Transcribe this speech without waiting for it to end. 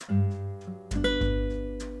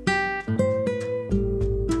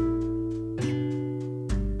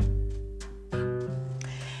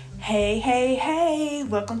Hey,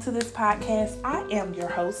 welcome to this podcast. I am your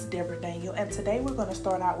host, Deborah Daniel, and today we're going to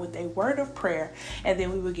start out with a word of prayer, and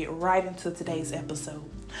then we will get right into today's episode.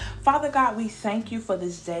 Father God, we thank you for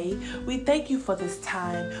this day. We thank you for this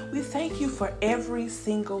time. We thank you for every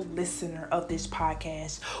single listener of this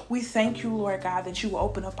podcast. We thank you, Lord God, that you will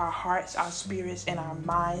open up our hearts, our spirits, and our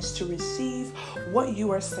minds to receive what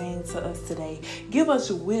you are saying to us today. Give us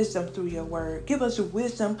wisdom through your word. Give us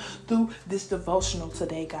wisdom through this devotional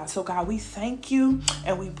today, God. So, God, we thank you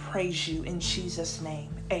and we praise you in Jesus' name.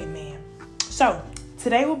 Amen. So,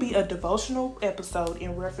 today will be a devotional episode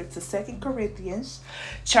in reference to 2 Corinthians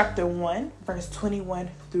chapter 1, verse 21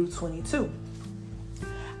 through 22.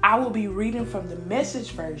 I will be reading from the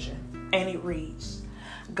Message version, and it reads,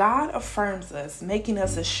 God affirms us, making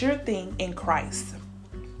us a sure thing in Christ,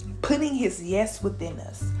 putting his yes within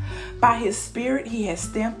us. By his Spirit, he has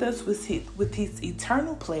stamped us with his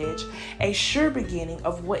eternal pledge, a sure beginning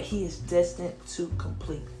of what he is destined to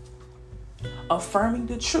complete. Affirming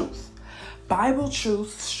the truth. Bible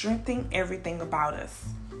truth strengthening everything about us.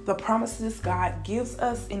 The promises God gives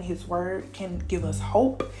us in his word can give us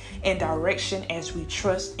hope and direction as we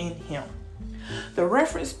trust in him. The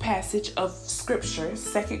reference passage of scripture,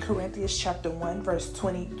 2 Corinthians chapter 1, verse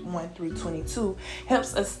 21 through 22,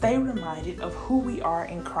 helps us stay reminded of who we are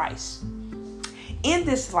in Christ. In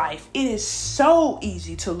this life, it is so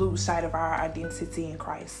easy to lose sight of our identity in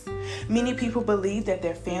Christ. Many people believe that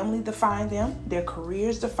their family define them, their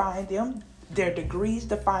careers define them, their degrees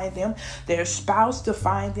define them, their spouse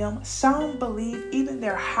define them. Some believe even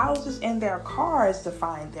their houses and their cars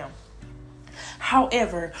define them.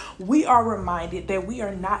 However, we are reminded that we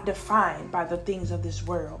are not defined by the things of this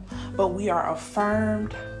world, but we are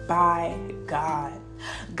affirmed by God.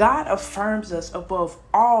 God affirms us above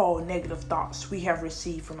all negative thoughts we have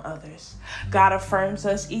received from others. God affirms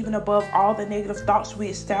us even above all the negative thoughts we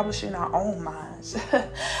establish in our own minds.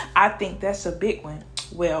 I think that's a big one.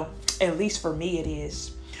 Well, at least for me it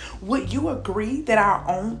is. Would you agree that our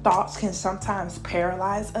own thoughts can sometimes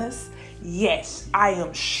paralyze us? Yes, I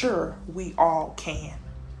am sure we all can.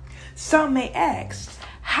 Some may ask,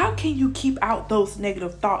 how can you keep out those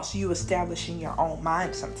negative thoughts you establish in your own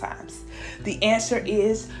mind sometimes? The answer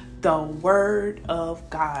is the Word of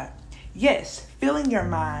God. Yes, filling your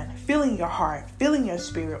mind, filling your heart, filling your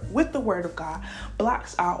spirit with the Word of God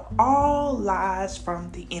blocks out all lies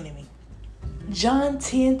from the enemy. John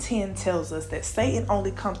 10:10 tells us that Satan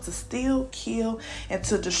only comes to steal, kill, and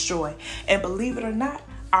to destroy. And believe it or not,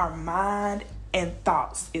 our mind and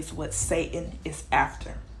thoughts is what Satan is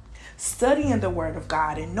after. Studying the Word of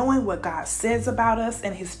God and knowing what God says about us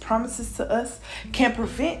and his promises to us can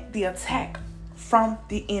prevent the attack from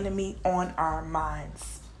the enemy on our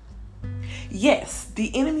minds. Yes,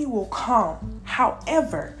 the enemy will come.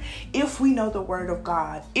 However, if we know the Word of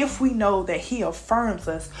God, if we know that he affirms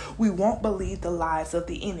us, we won't believe the lies of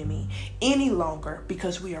the enemy any longer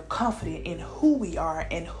because we are confident in who we are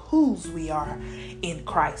and whose we are in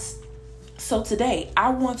Christ. So today, I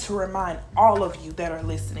want to remind all of you that are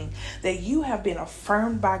listening that you have been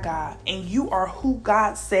affirmed by God and you are who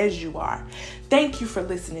God says you are. Thank you for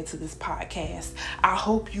listening to this podcast. I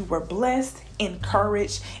hope you were blessed,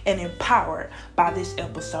 encouraged, and empowered by this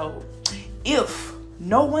episode. If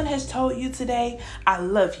no one has told you today, I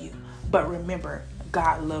love you, but remember,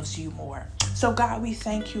 God loves you more. So God, we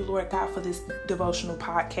thank you, Lord God, for this devotional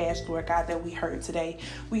podcast, Lord God, that we heard today.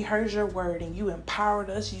 We heard your word and you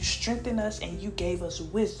empowered us, you strengthened us, and you gave us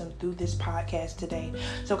wisdom through this podcast today.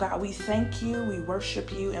 So God, we thank you, we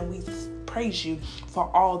worship you, and we praise you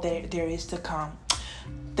for all that there is to come.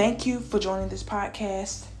 Thank you for joining this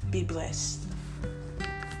podcast. Be blessed.